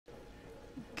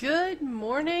Good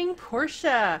morning,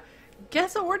 Portia.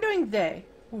 Guess what we're doing today?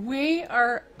 We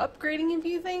are upgrading a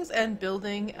few things and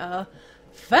building a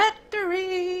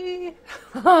factory.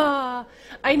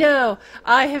 I know.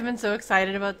 I have been so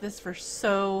excited about this for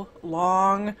so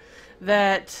long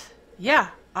that, yeah,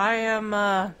 I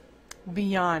am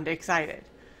beyond excited.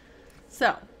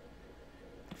 So,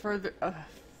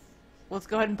 let's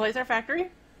go ahead and place our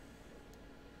factory.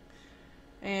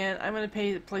 And I'm going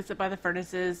to place it by the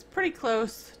furnaces, pretty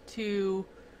close to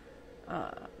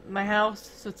my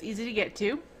house, so it's easy to get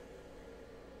to.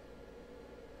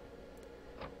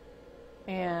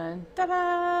 And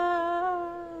ta-da!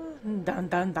 Dun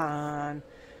dun dun.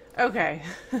 Okay.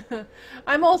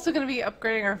 I'm also going to be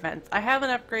upgrading our fence. I haven't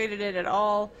upgraded it at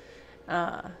all.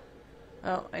 Oh,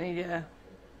 I need to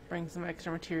bring some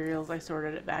extra materials. I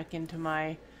sorted it back into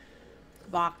my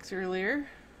box earlier.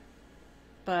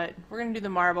 But we're going to do the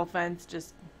marble fence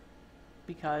just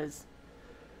because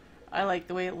I like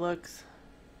the way it looks.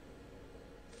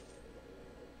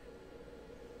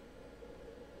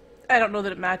 I don't know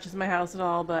that it matches my house at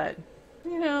all, but,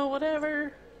 you know,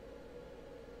 whatever.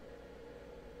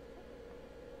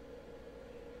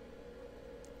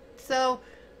 So,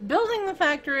 building the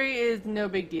factory is no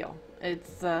big deal.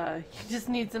 It's, you just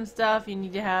need some stuff. You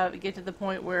need to get to the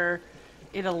point where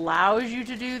it allows you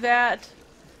to do that.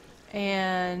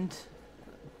 And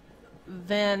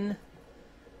then,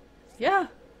 yeah,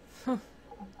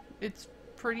 it's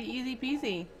pretty easy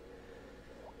peasy.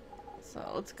 So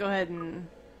let's go ahead and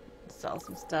sell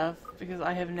some stuff because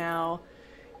I have now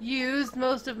used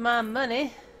most of my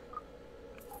money.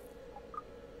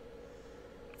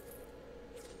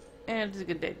 And it's a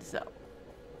good day to sell.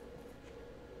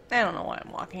 I don't know why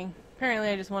I'm walking. Apparently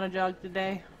I just want to jog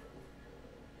today.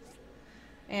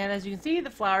 And as you can see, the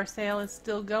flower sale is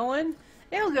still going.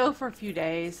 It'll go for a few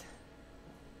days.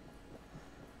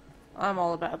 I'm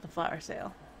all about the flower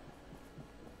sale.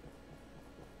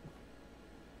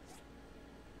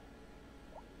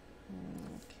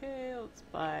 Okay, let's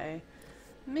buy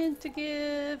mint a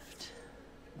gift.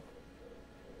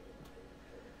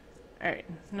 Alright,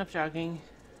 enough jogging.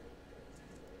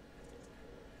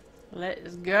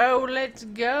 Let's go, let's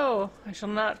go. I shall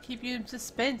not keep you in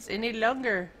suspense any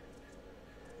longer.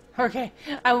 Okay,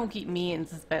 I won't keep me in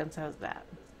suspense. How's that?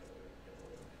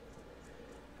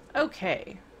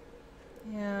 Okay.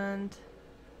 And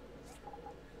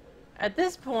at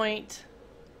this point,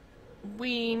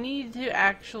 we need to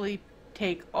actually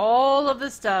take all of the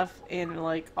stuff in,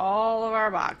 like, all of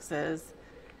our boxes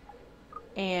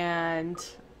and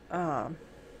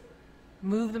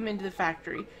move them into the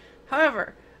factory.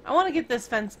 However, I want to get this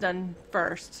fence done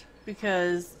first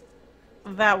because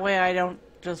that way I don't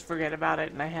just forget about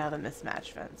it and I have a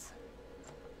mismatched fence.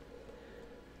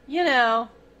 You know,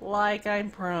 like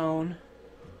I'm prone.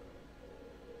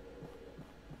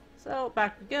 So,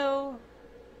 back we go.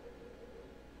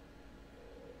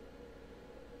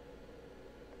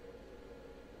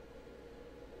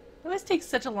 It always takes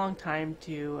such a long time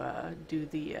to do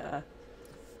the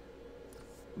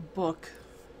book.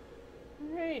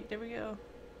 Alright, there we go.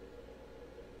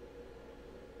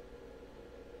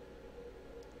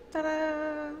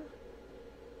 Ta-da!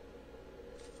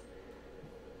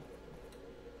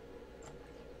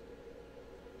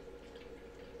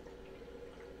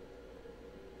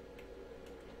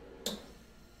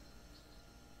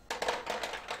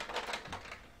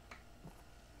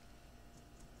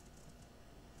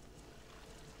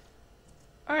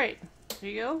 Alright, here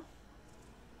you go.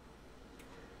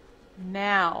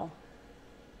 Now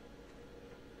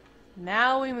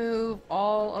we move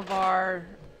all of our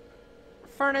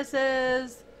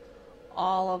furnaces,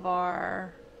 all of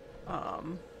our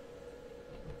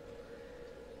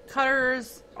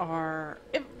cutters are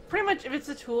pretty much if it's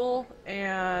a tool,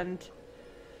 and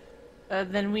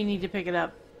then we need to pick it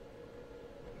up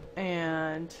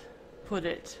and put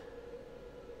it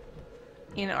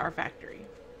in our factory.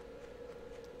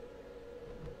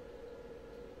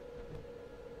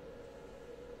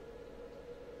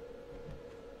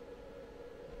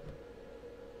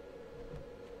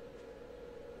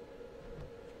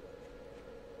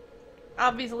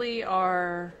 Obviously,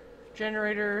 our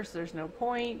generators, there's no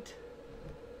point.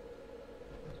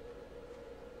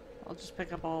 I'll just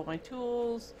pick up all my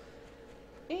tools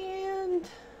and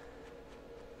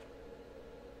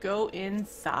go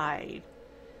inside.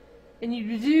 And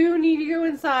you do need to go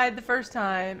inside the first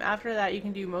time. After that, you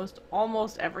can do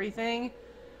almost everything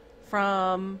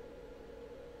from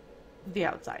the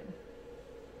outside.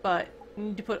 But you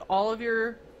need to put all of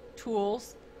your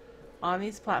tools on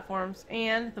these platforms,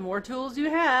 and the more tools you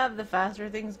have, the faster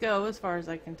things go, as far as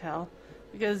I can tell,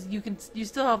 because you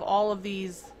still have all of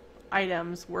these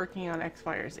items working on X,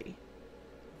 Y, or Z.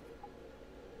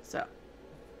 So.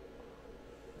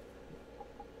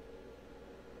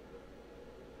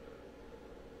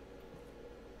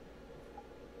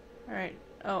 Alright.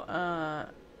 Oh,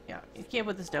 yeah. You can't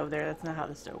put the stove there. That's not how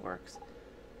the stove works.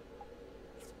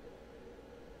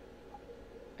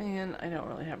 And I don't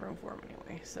really have room for them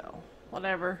anyway, so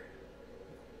whatever.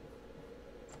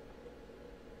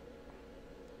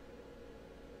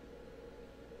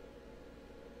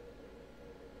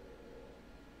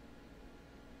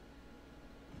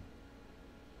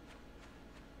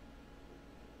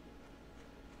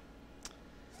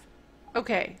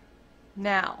 Okay,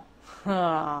 now.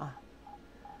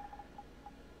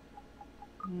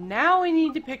 Now we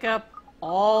need to pick up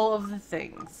all of the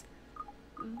things.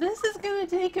 This is going to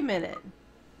take a minute.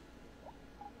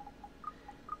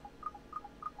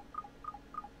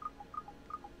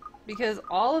 Because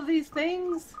all of these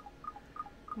things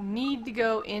need to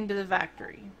go into the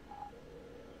factory.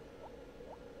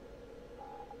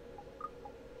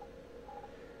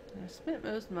 I spent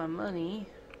most of my money.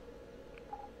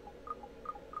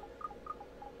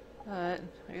 But,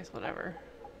 I guess whatever.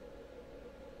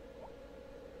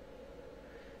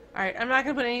 Alright, I'm not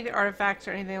going to put any of the artifacts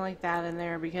or anything like that in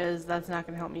there because that's not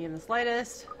going to help me in the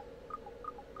slightest.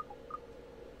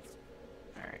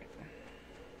 Alright.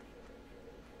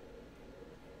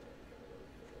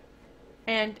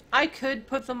 And I could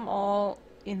put them all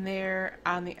in there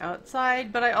on the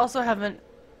outside, but I also haven't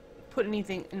put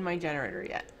anything in my generator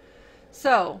yet.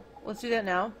 So, let's do that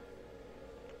now.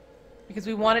 Because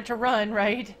we want it to run,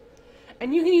 right?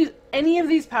 And you can use any of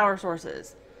these power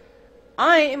sources.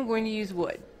 I am going to use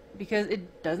wood. Because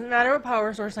it doesn't matter what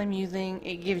power source I'm using,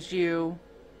 it gives you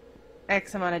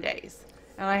X amount of days.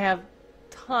 And I have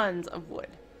tons of wood.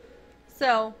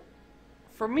 So,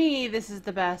 for me, this is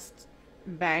the best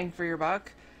bang for your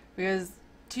buck. Because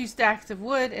 2 stacks of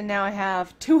wood, and now I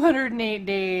have 208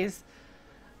 days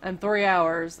and 3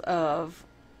 hours of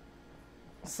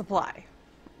supply.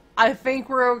 I think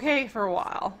we're okay for a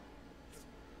while.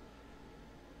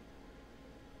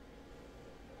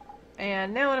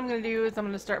 And now what I'm going to do is I'm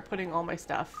going to start putting all my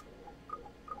stuff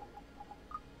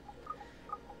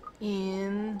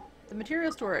in the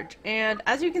material storage. And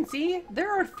as you can see,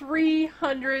 there are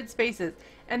 300 spaces.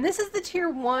 And this is the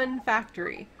tier 1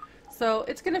 factory. So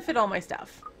it's going to fit all my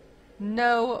stuff.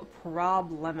 No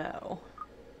problemo.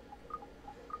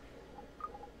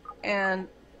 And,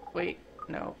 wait,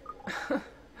 no.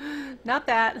 Not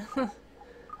that.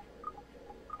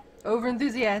 Over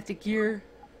enthusiastic here.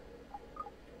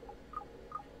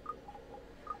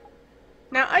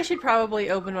 Now, I should probably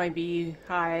open my bee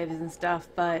hives and stuff,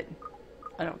 but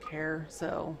I don't care,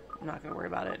 so I'm not going to worry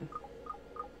about it.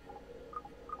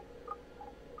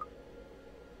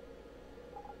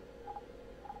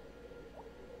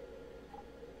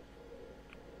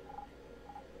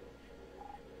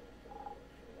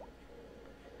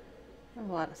 I have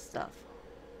a lot of stuff.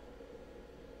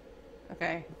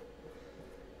 Okay.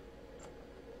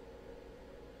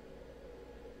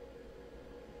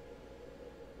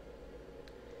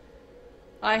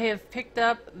 I have picked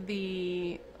up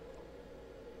the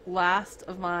last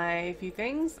of my few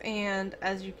things, and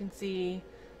as you can see,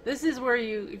 this is where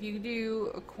if you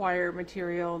do acquire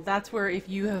material, that's where if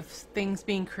you have things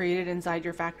being created inside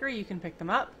your factory, you can pick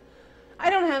them up. I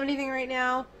don't have anything right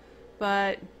now,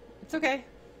 but it's okay.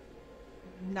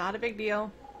 Not a big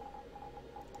deal.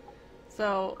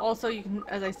 So also you can,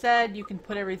 as I said, you can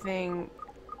put everything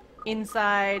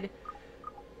inside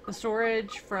the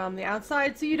storage from the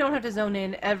outside, so you don't have to zone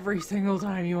in every single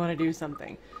time you want to do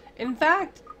something. In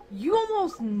fact, you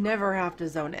almost never have to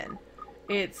zone in.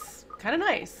 It's kind of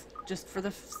nice, just for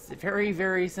the very,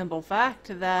 very simple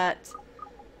fact that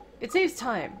it saves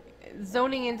time.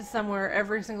 Zoning into somewhere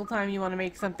every single time you want to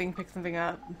make something, pick something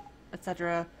up,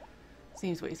 etc.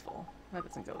 seems wasteful. That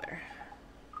doesn't go there.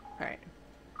 Alright.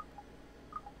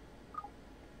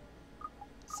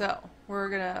 So, we're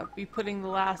gonna be putting the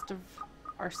last of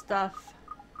our stuff,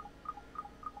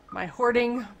 my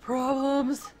hoarding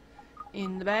problems,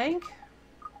 in the bank.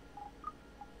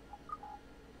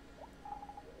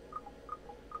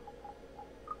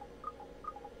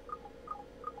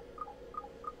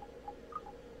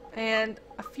 And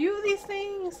a few of these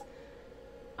things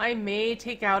I may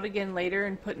take out again later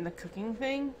and put in the cooking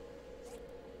thing.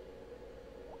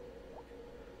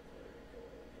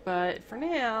 But for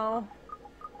now,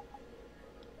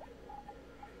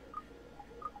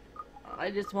 I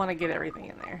just want to get everything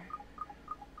in there.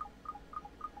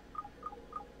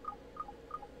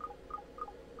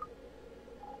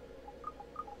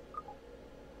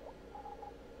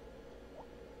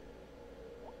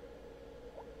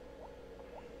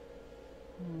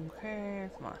 Okay,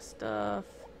 that's my stuff.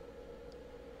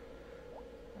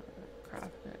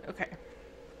 Craft it. Okay.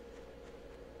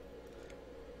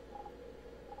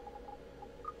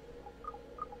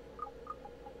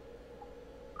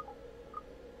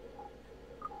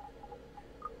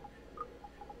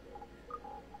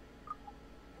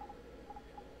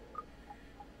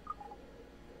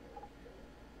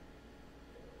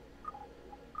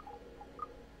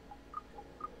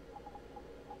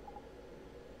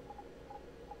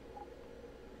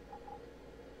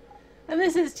 And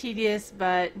this is tedious,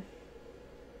 but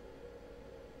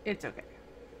it's okay.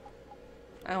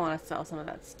 I want to sell some of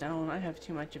that stone. I have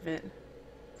too much of it.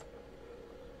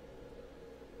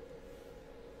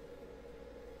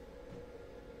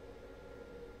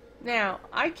 Now,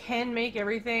 I can make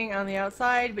everything on the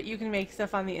outside, but you can make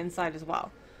stuff on the inside as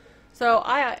well. So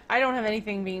I don't have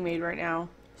anything being made right now,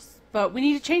 but we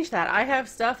need to change that. I have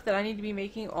stuff that I need to be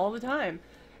making all the time,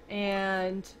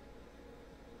 and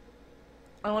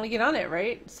I want to get on it,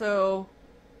 right? So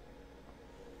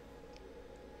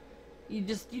you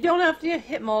don't have to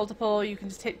hit multiple. You can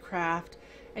just hit craft,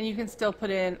 and you can still put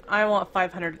in, I want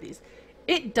 500 of these.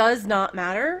 It does not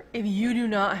matter if you do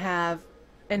not have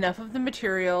enough of the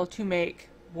material to make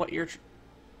what you're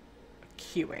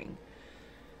queuing.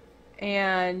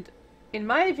 And in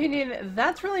my opinion,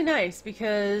 that's really nice,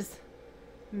 because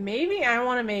maybe I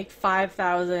want to make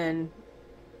 5,000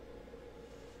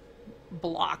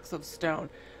 blocks of stone.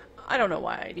 I don't know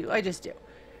why I do. I just do.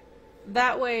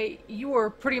 That way you are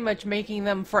pretty much making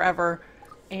them forever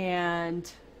and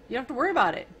you don't have to worry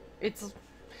about it. It's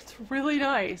really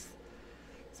nice.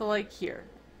 So like here,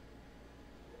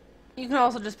 you can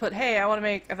also just put, hey, I want to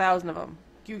make 1,000 of them.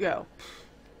 You go.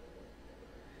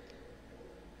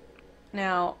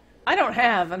 Now, I don't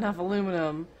have enough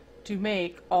aluminum to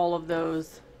make all of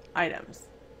those items.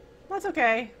 That's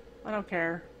okay. I don't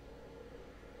care.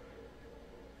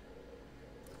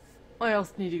 I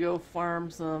also need to go farm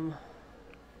some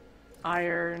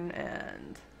iron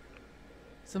and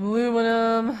some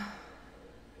aluminum,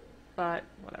 but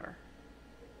whatever.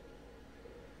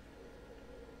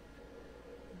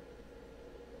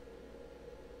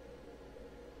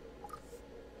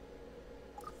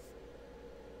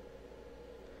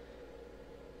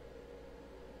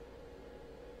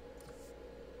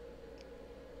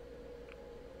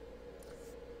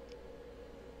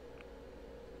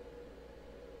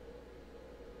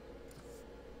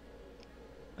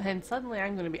 And suddenly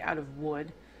I'm going to be out of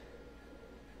wood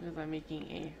because I'm making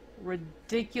a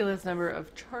ridiculous number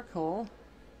of charcoal.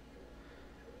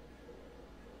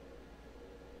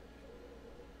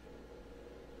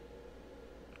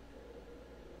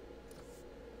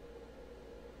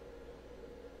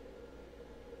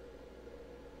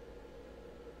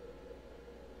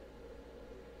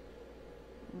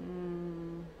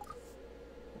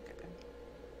 Okay.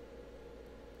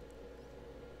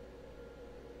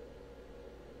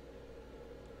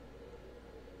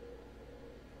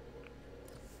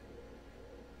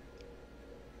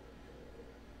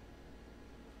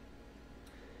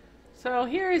 So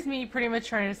here is me pretty much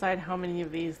trying to decide how many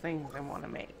of these things I want to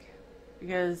make.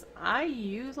 Because I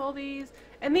use all these,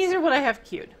 and these are what I have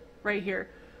queued right here.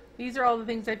 These are all the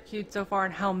things I've queued so far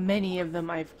and how many of them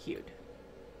I've queued.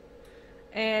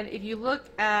 And if you look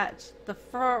at the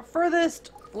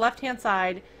furthest left-hand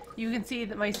side, you can see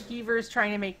that my skeever is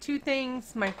trying to make 2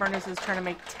 things, my furnace is trying to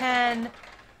make 10,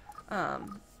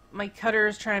 my cutter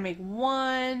is trying to make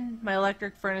 1, my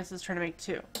electric furnace is trying to make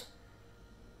 2.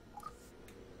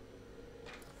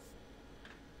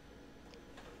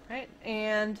 Right,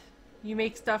 and you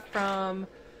make stuff from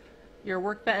your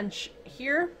workbench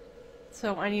here.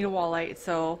 So I need a wall light,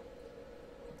 so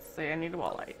let's say I need a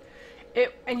wall light.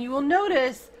 And you will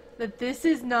notice that this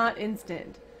is not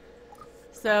instant.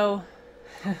 So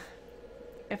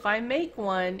if I make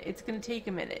one, it's going to take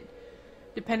a minute,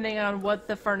 depending on what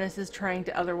the furnace is trying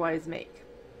to otherwise make.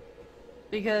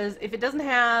 Because if it doesn't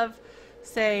have,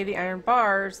 say, the iron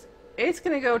bars, it's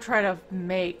going to go try to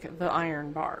make the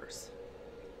iron bars.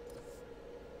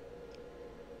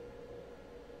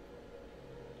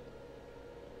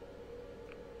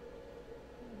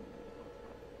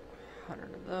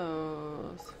 Of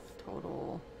those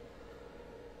total.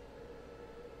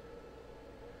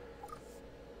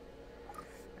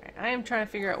 Right, I am trying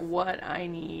to figure out what I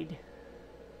need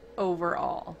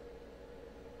overall.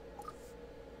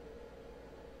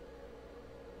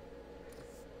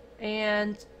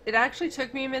 And it actually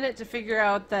took me a minute to figure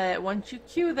out that once you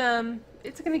queue them,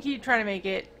 it's going to keep trying to make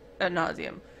it ad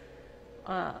nauseum.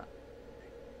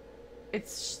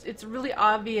 It's really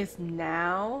obvious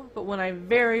now, but when I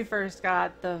very first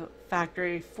got the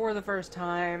factory for the first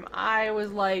time, I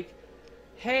was like,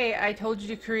 hey, I told you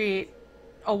to create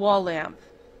a wall lamp.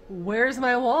 Where's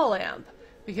my wall lamp?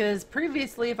 Because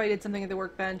previously, if I did something at the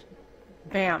workbench,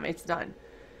 bam, it's done.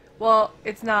 Well,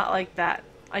 it's not like that.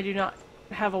 I do not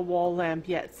have a wall lamp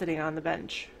yet sitting on the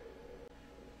bench.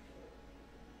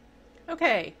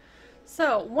 Okay,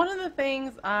 so one of the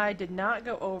things I did not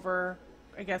go over,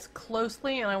 I guess,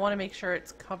 closely, and I want to make sure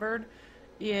it's covered,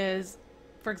 is,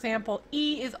 for example,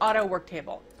 E is auto work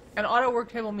table. An auto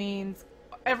work table means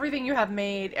everything you have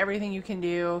made, everything you can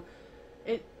do.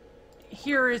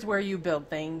 Here is where you build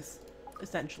things,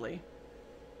 essentially.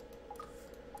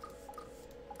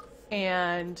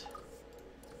 And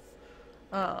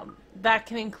that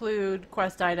can include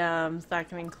quest items, that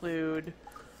can include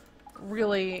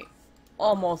really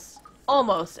almost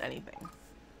anything.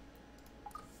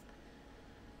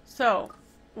 So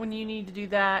when you need to do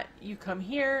that, you come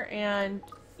here and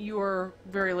you're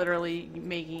very literally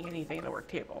making anything in the work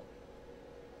table.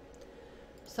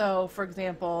 So for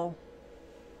example,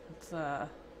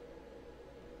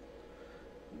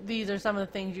 these are some of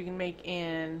the things you can make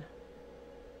in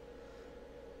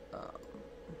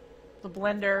the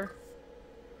blender,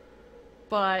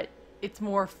 but it's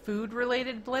more food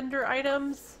related blender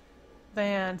items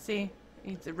than, see,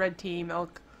 it's a red tea,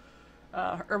 milk,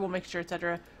 herbal mixture,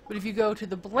 etc. But if you go to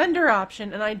the blender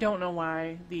option, and I don't know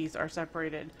why these are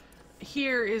separated,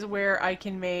 here is where I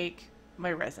can make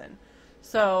my resin.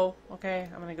 So, okay,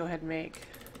 I'm going to go ahead and make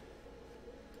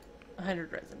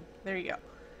 100 resin. There you go.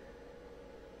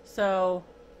 So,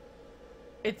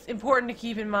 it's important to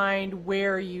keep in mind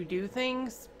where you do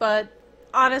things, but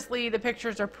honestly, the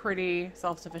pictures are pretty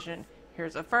self-sufficient.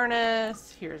 Here's a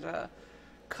furnace, here's a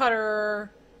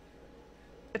cutter,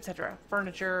 etc.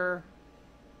 Furniture.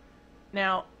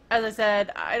 Now, as I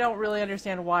said, I don't really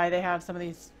understand why they have some of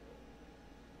these,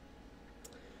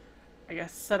 I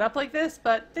guess, set up like this,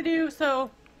 but they do,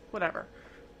 so whatever.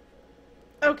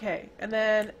 Okay, and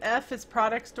then F is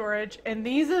product storage, and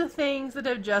these are the things that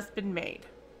have just been made.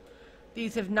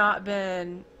 These have not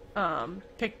been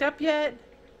picked up yet,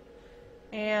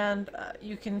 and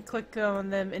you can click on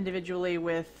them individually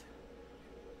with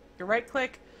your right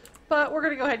click, but we're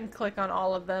going to go ahead and click on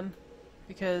all of them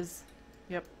because,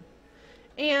 yep.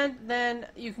 And then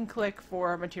you can click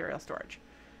for material storage.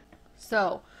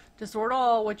 So, to sort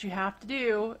all, what you have to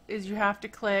do is you have to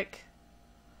click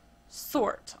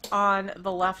sort on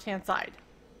the left hand side.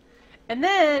 And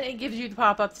then it gives you the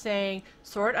pop-up saying,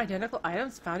 sort identical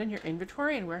items found in your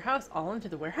inventory and warehouse all into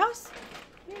the warehouse?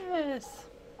 Yes.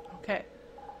 Okay.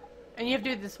 And you have to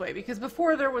do it this way, because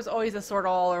before there was always a sort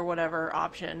all or whatever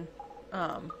option.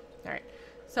 Alright.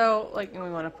 So, like, we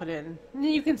want to put in,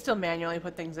 you can still manually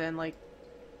put things in, like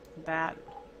that.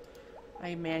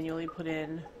 I manually put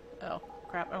in, oh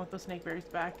crap, I want those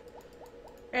snakeberries back.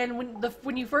 And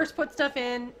when you first put stuff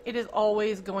in, it is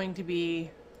always going to be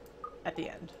at the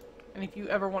end. And if you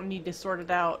ever need to sort it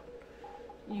out,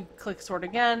 you click sort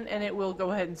again, and it will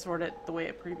go ahead and sort it the way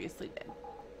it previously did.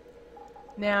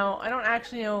 Now, I don't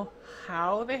actually know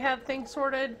how they have things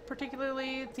sorted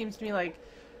particularly. It seems to me like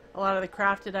a lot of the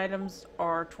crafted items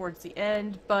are towards the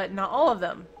end, but not all of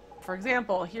them. For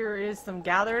example, here is some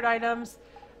gathered items,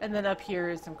 and then up here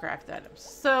is some crafted items.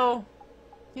 So,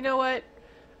 you know what?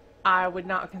 I would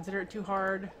not consider it too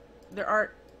hard. There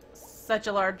aren't such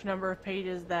a large number of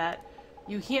pages that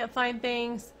you can't find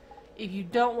things. If you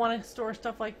don't want to store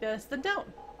stuff like this, then don't.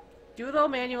 Do it all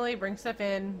manually, bring stuff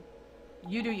in.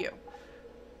 You do you.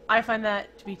 I find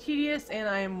that to be tedious, and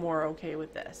I am more okay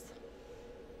with this.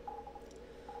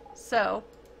 So,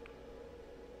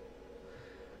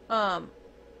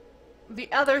 the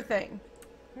other thing.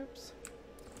 Oops.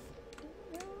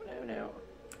 No.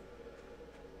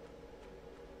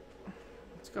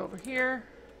 Let's go over here.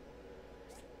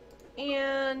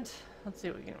 And let's see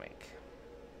what we can make.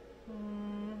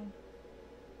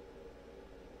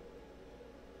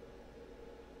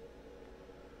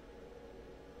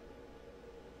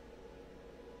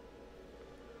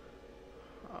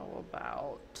 How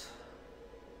about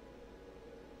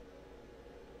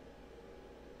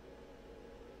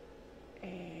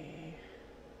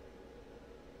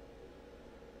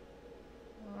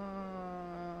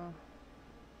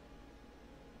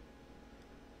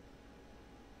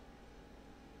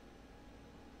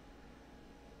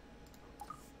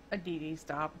a DD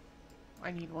stop.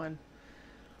 I need one.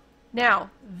 Now,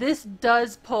 this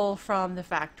does pull from the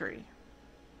factory.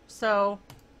 So,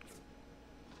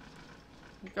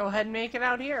 go ahead and make it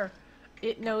out here.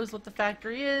 It knows what the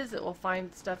factory is. It will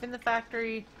find stuff in the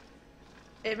factory.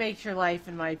 It makes your life,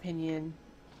 in my opinion,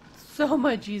 so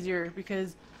much easier,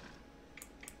 because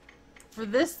for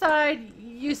this side,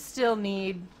 you still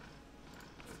need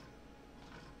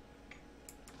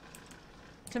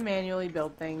to manually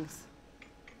build things.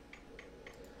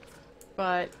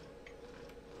 But,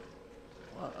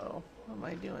 uh-oh, what am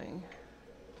I doing?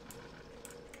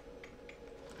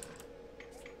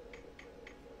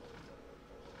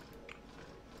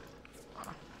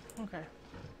 Okay.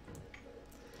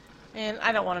 And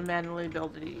I don't want to manually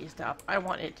build the stuff. I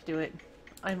want it to do it.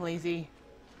 I'm lazy.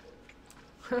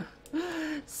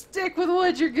 Stick with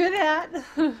what you're good at.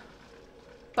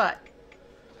 But,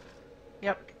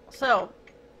 yep. So,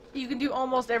 you can do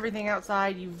almost everything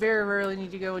outside. You very rarely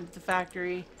need to go into the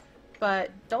factory.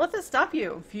 But don't let this stop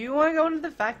you. If you want to go into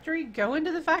the factory, go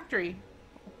into the factory.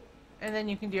 And then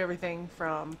you can do everything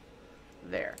from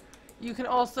there. You can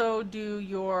also do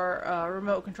your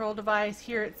remote control device.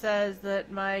 Here it says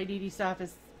that my DD stuff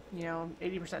is,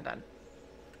 80% done.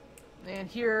 And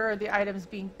here are the items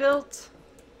being built.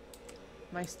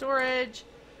 My storage,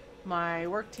 my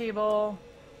work table,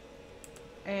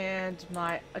 and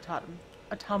my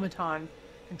automaton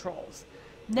controls.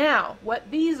 Now, what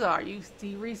these are, you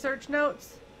see research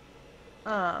notes.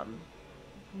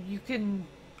 You can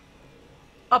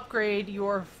upgrade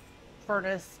your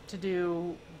furnace to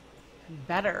do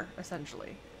better,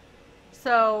 essentially.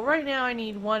 So right now I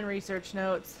need 1 research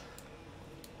notes.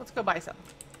 Let's go buy some.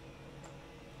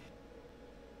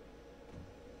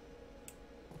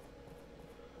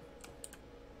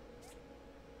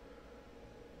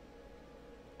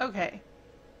 Okay.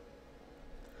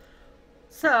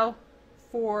 So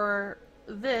for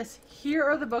this, here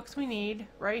are the books we need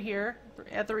right here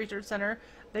at the research center.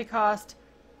 They cost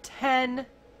 10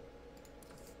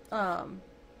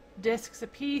 discs a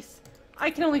piece. I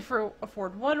can only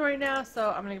afford 1 right now, so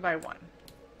I'm going to buy 1.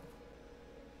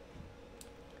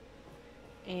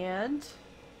 And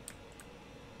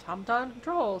automaton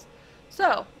controls.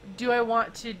 So, do I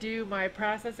want to do my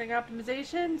processing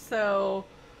optimization so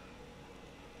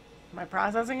my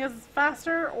processing is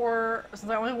faster, or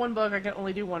since I only have 1 book, I can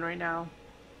only do 1 right now?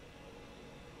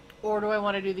 Or do I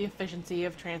want to do the efficiency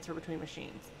of transfer between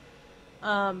machines?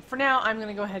 For now, I'm going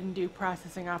to go ahead and do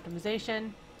processing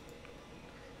optimization.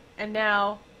 And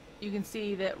now you can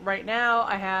see that right now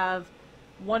I have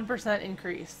 1%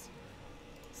 increase.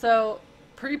 So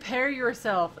prepare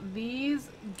yourself. These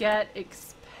get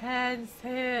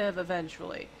expensive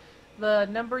eventually. The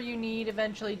number you need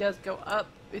eventually does go up.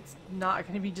 It's not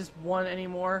going to be just 1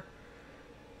 anymore.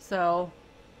 So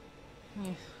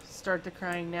start the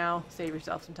crying now. Save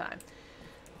yourself some time.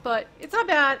 But it's not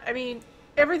bad. I mean,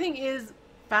 everything is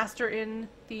faster in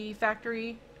the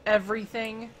factory.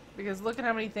 Everything. Because look at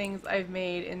how many things I've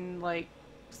made in,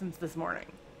 since this morning.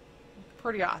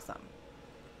 Pretty awesome.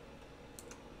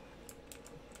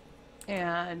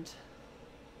 And,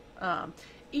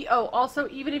 also,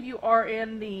 even if you are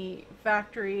in the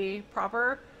factory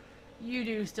proper, you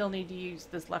do still need to use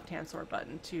this left-hand sort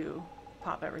button to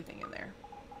pop everything in there.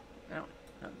 I don't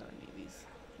need these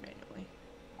manually.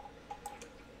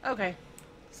 Okay.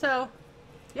 So,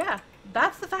 yeah,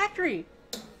 that's the factory.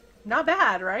 Not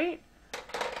bad, right?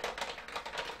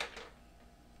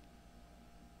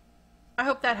 I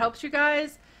hope that helps you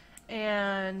guys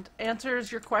and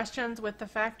answers your questions with the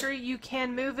factory. You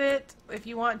can move it if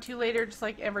you want to later, just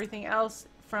like everything else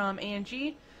from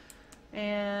A&G.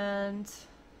 And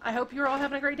I hope you're all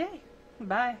having a great day.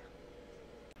 Bye.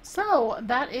 So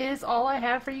that is all I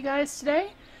have for you guys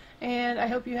today, and I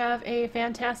hope you have a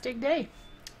fantastic day.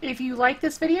 If you like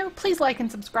this video, please like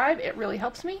and subscribe. It really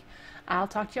helps me. I'll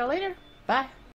talk to y'all later. Bye.